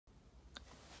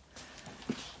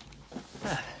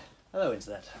Hello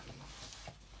Internet.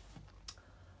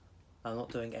 I'm not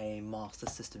doing a Master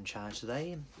System challenge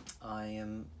today. I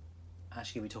am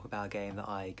actually going to be talking about a game that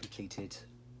I completed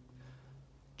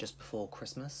just before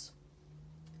Christmas.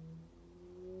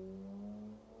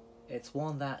 It's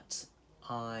one that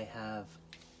I have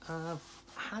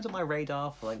had on my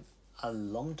radar for like a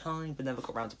long time but never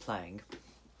got around to playing.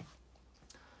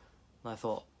 And I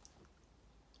thought,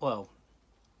 well,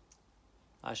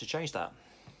 I should change that.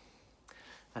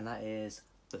 And that is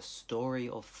the story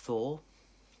of Thor,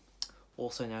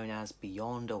 also known as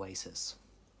Beyond Oasis.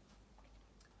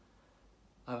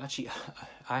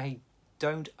 I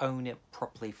don't own it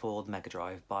properly for the Mega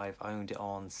Drive, but I've owned it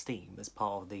on Steam as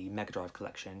part of the Mega Drive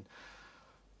collection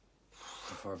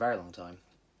for a very long time.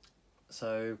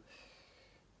 But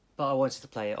I wanted to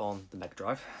play it on the Mega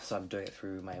Drive, so I'm doing it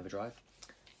through my Overdrive.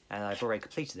 And I've already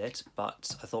completed it,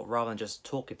 but I thought rather than just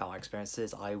talking about my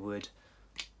experiences, I would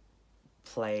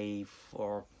play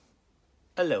for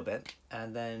a little bit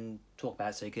and then talk about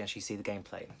it so you can actually see the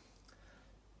gameplay.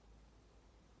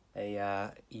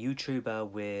 A YouTuber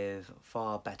with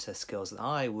far better skills than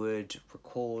I would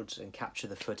record and capture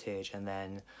the footage and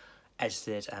then edit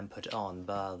it and put it on,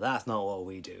 but that's not what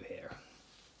we do here.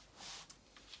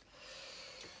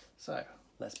 So,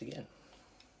 let's begin.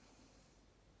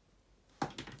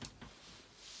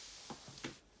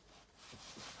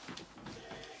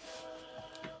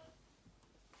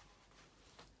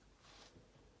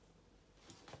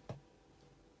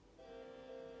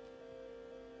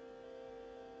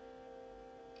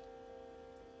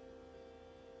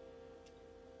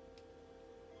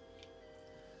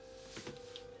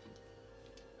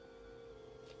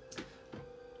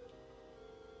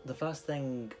 The first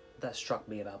thing that struck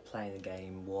me about playing the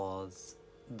game was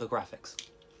the graphics.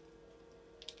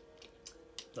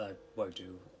 I won't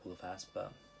do all of that,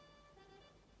 but...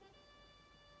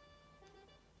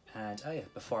 And oh yeah,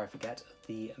 before I forget,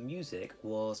 the music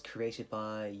was created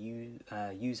by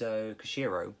Yuzo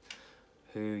Koshiro,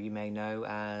 who you may know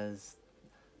as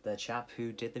the chap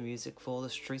who did the music for the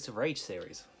Streets of Rage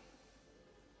series.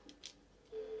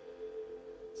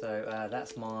 So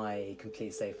that's my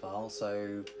complete save file,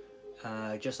 so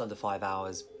just under 5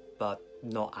 hours, but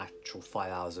not actual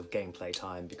 5 hours of gameplay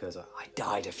time because I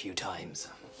died a few times.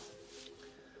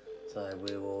 So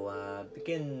we will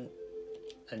begin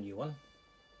a new one.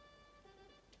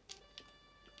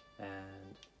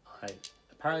 And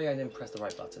apparently I didn't press the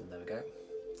right button, there we go.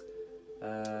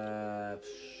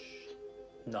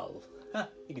 Null.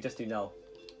 You could just do null.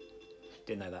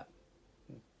 Didn't know that.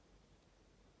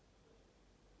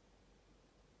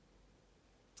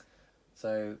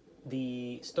 So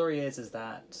the story is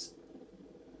that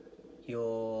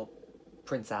you're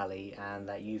Prince Ali and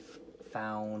that you've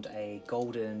found a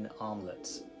golden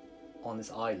armlet on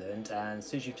this island, and as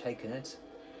soon as you've taken it,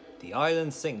 the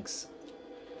island sinks.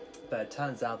 But it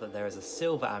turns out that there is a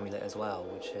silver amulet as well,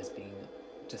 which has been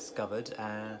discovered,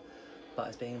 but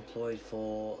is being employed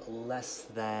for less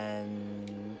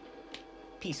than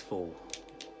peaceful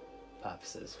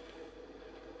purposes.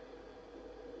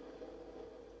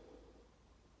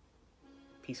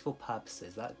 Peaceful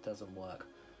purposes, that doesn't work.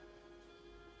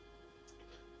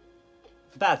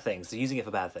 For bad things, they're using it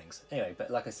for bad things. Anyway, but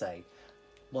like I say,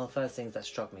 one of the first things that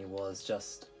struck me was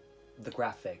just the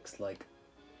graphics, like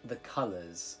the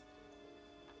colours.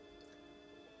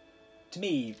 To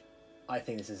me, I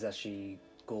think this is actually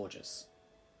gorgeous,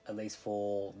 at least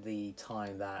for the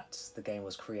time that the game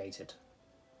was created.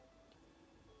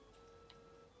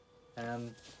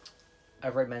 I've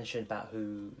already mentioned about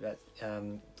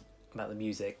about the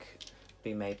music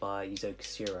being made by Yuzo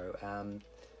Koshiro.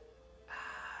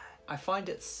 I find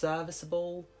it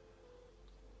serviceable.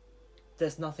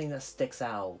 There's nothing that sticks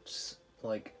out.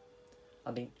 Like,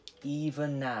 I mean,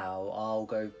 even now, I'll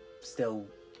go still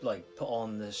like put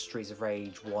on the Streets of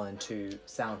Rage 1 and 2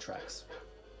 soundtracks.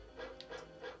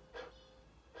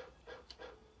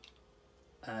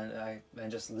 And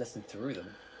just listen through them.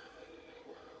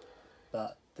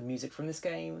 But the music from this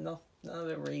game, none of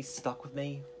it really stuck with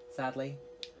me, sadly.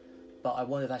 But I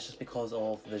wonder if that's just because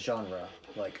of the genre.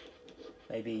 Like,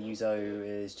 maybe Yuzo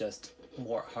is just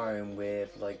more at home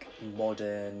with like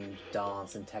modern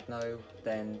dance and techno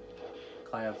than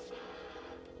kind of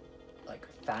like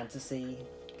fantasy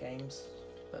games.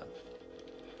 But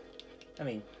I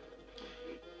mean,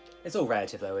 it's all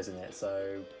relative though, isn't it?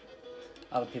 So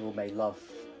other people may love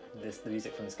the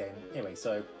music from this game. Anyway,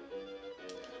 so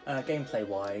gameplay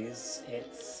wise,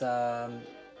 it's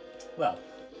well,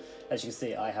 as you can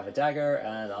see, I have a dagger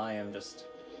and I am just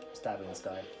stabbing this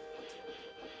guy.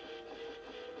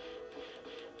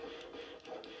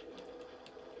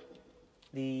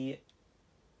 The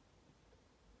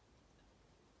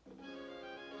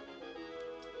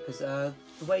Because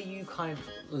the way you kind of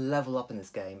level up in this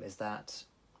game is that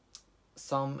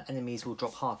some enemies will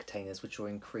drop heart containers, which will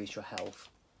increase your health.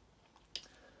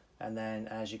 And then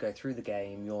as you go through the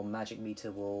game, your magic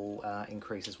meter will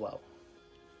increase as well.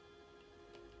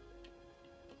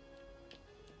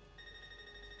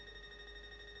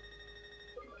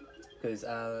 Because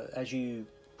as you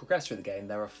progress through the game,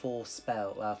 there are four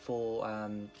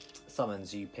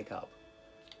summons you pick up,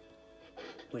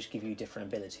 which give you different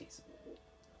abilities.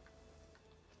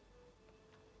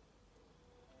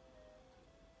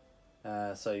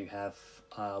 So you have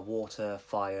water,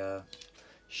 fire,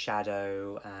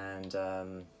 shadow,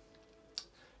 and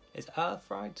is earth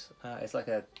right? It's like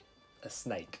a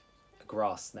snake, a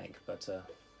grass snake, but a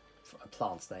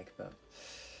plant snake, but.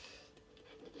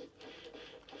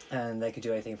 And they could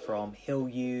do anything from heal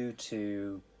you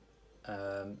to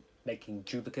making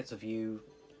duplicates of you,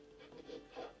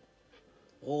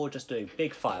 or just doing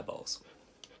big fireballs.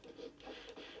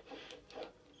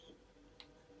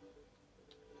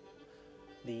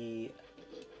 The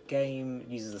game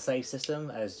uses a save system,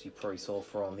 as you probably saw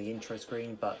from the intro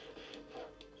screen,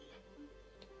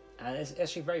 and it's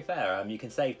actually very fair. You can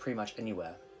save pretty much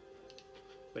anywhere,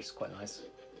 which is quite nice.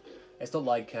 It's not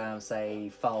like, say,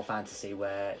 Final Fantasy,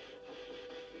 where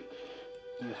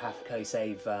you have to go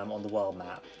save on the world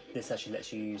map. This actually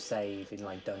lets you save in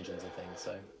like dungeons and things,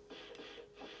 so.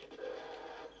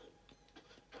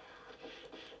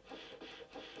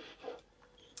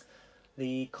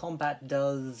 The combat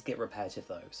does get repetitive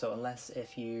though, so unless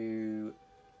if you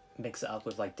mix it up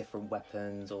with like different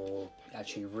weapons or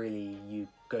actually really you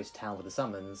go to town with the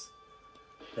summons,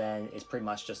 then it's pretty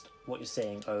much just what you're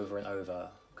seeing over and over.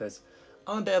 Because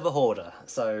I'm a bit of a hoarder,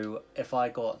 so if I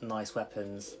got nice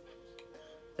weapons,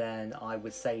 then I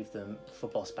would save them for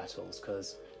boss battles,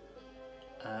 because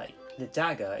the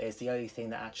dagger is the only thing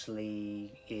that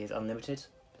actually is unlimited,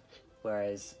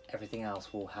 whereas everything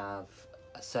else will have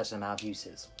a certain amount of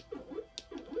uses.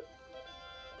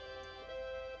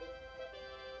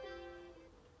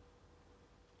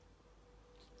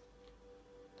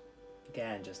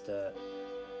 Again, just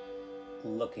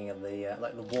looking at the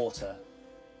like the water.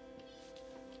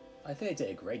 I think they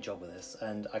did a great job with this,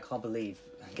 and I can't believe,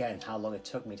 again, how long it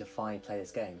took me to finally play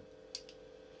this game.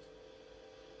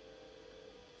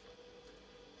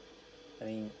 I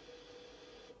mean,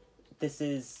 this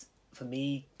is, for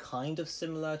me, kind of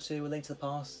similar to A Link to the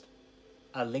Past.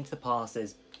 A Link to the Past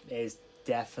is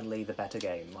definitely the better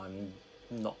game. I'm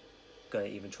not going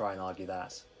to even try and argue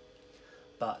that.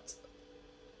 But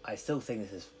I still think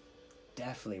this is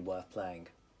definitely worth playing.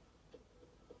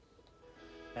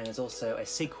 And there's also a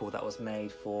sequel that was made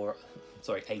for,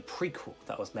 sorry, a prequel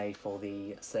that was made for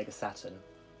the Sega Saturn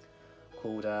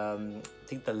called, I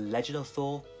think, The Legend of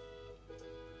Thor,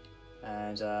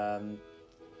 and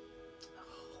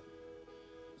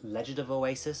Legend of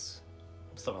Oasis,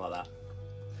 something like that.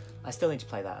 I still need to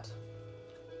play that.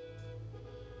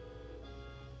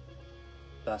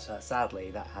 But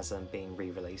sadly, that hasn't been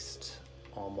re-released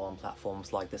on modern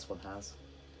platforms like this one has.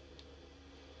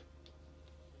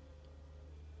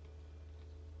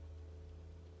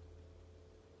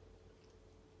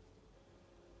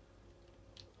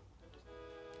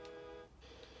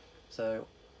 So,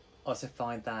 I also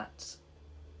find that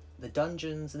the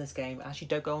dungeons in this game actually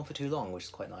don't go on for too long, which is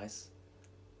quite nice.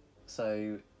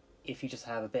 So, if you just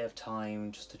have a bit of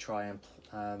time just to try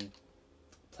and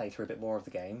play through a bit more of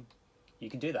the game, you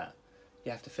can do that.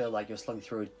 You have to feel like you're slugging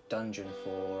through a dungeon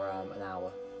for an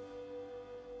hour.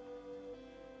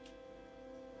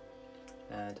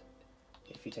 And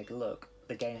if you take a look,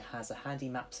 the game has a handy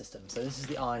map system. So this is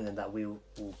the island that we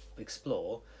will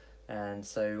explore. And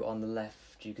so on the left,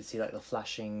 you can see like the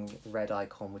flashing red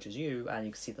icon, which is you, and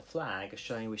you can see the flag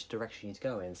showing which direction you need to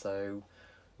go in. So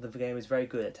the game is very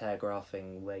good at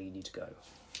telegraphing where you need to go.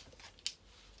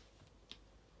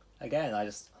 Again, I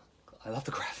love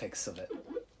the graphics of it.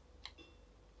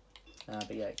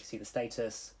 But yeah, you can see the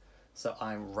status. So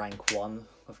I'm rank 1,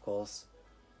 of course.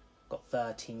 Got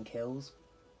 13 kills.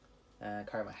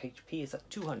 Currently my HP is at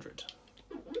 200.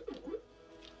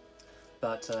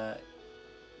 But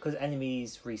because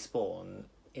enemies respawn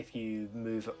if you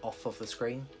move off of the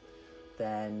screen,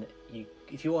 then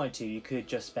if you wanted to, you could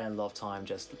just spend a lot of time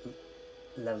just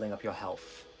leveling up your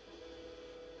health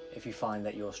if you find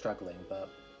that you're struggling. But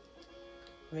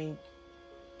I mean,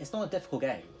 it's not a difficult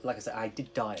game. Like I said, I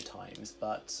did die at times,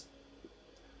 but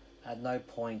at no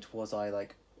point was I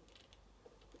like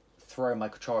throwing my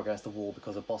controller against the wall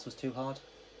because the boss was too hard.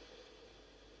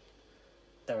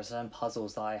 There are certain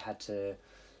puzzles that I had to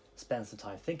spend some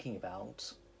time thinking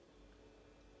about,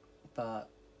 but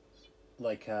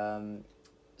like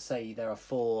say there are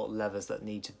 4 levers that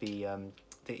need to be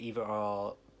they either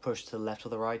are pushed to the left or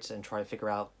the right, and try to figure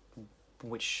out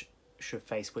which should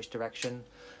face which direction,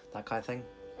 that kind of thing.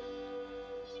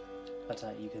 But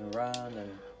you can run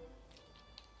and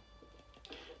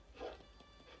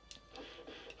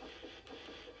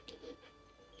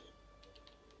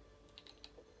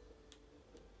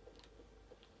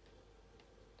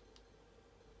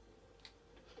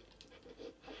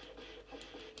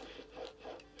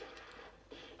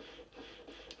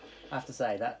I have to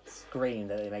say, that scream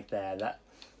that they make there, that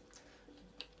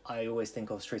I always think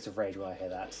of Streets of Rage when I hear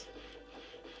that.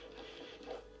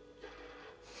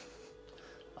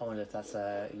 I wonder if that's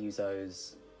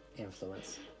Yuzo's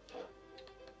influence.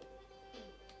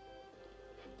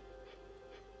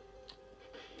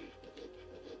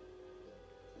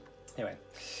 Anyway,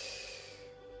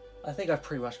 I think I've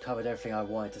pretty much covered everything I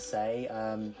wanted to say.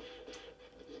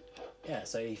 Yeah,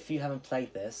 so if you haven't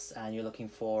played this and you're looking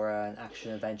for an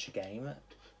action-adventure game,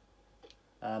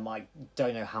 I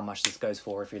don't know how much this goes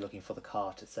for if you're looking for the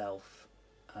cart itself.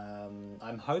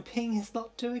 I'm hoping it's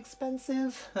not too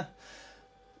expensive.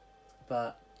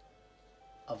 But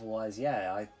otherwise,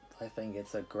 yeah, I think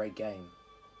it's a great game.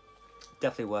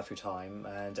 Definitely worth your time,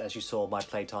 and as you saw, my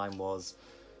playtime was,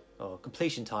 or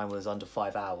completion time was under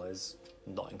 5 hours,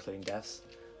 not including deaths.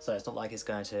 So it's not like it's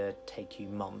going to take you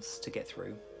months to get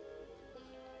through.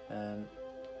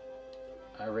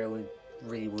 I really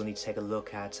will need to take a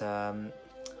look at how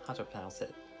do I pronounce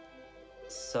it?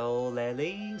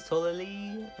 Solely,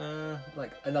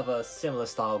 like another similar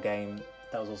style game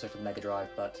that was also from Mega Drive,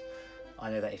 but I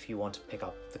know that if you want to pick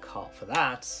up the cart for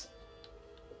that,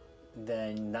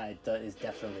 then that is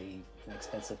definitely an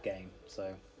expensive game.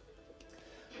 So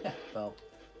yeah, well,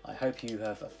 I hope you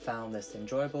have found this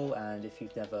enjoyable, and if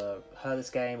you've never heard this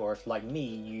game, or if like me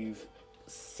you've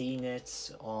seen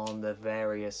it on the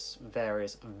various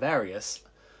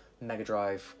Mega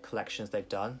Drive collections they've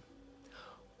done,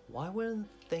 why wouldn't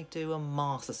they do a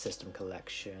Master System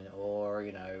collection, or,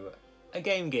 you know, a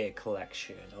Game Gear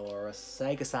collection, or a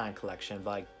Sega Saturn collection? If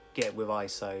I get with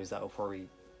ISOs, that will probably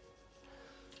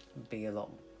be a lot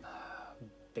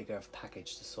bigger of a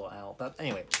package to sort out. But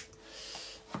anyway,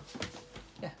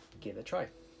 yeah, give it a try.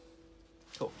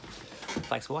 Cool.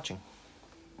 Thanks for watching.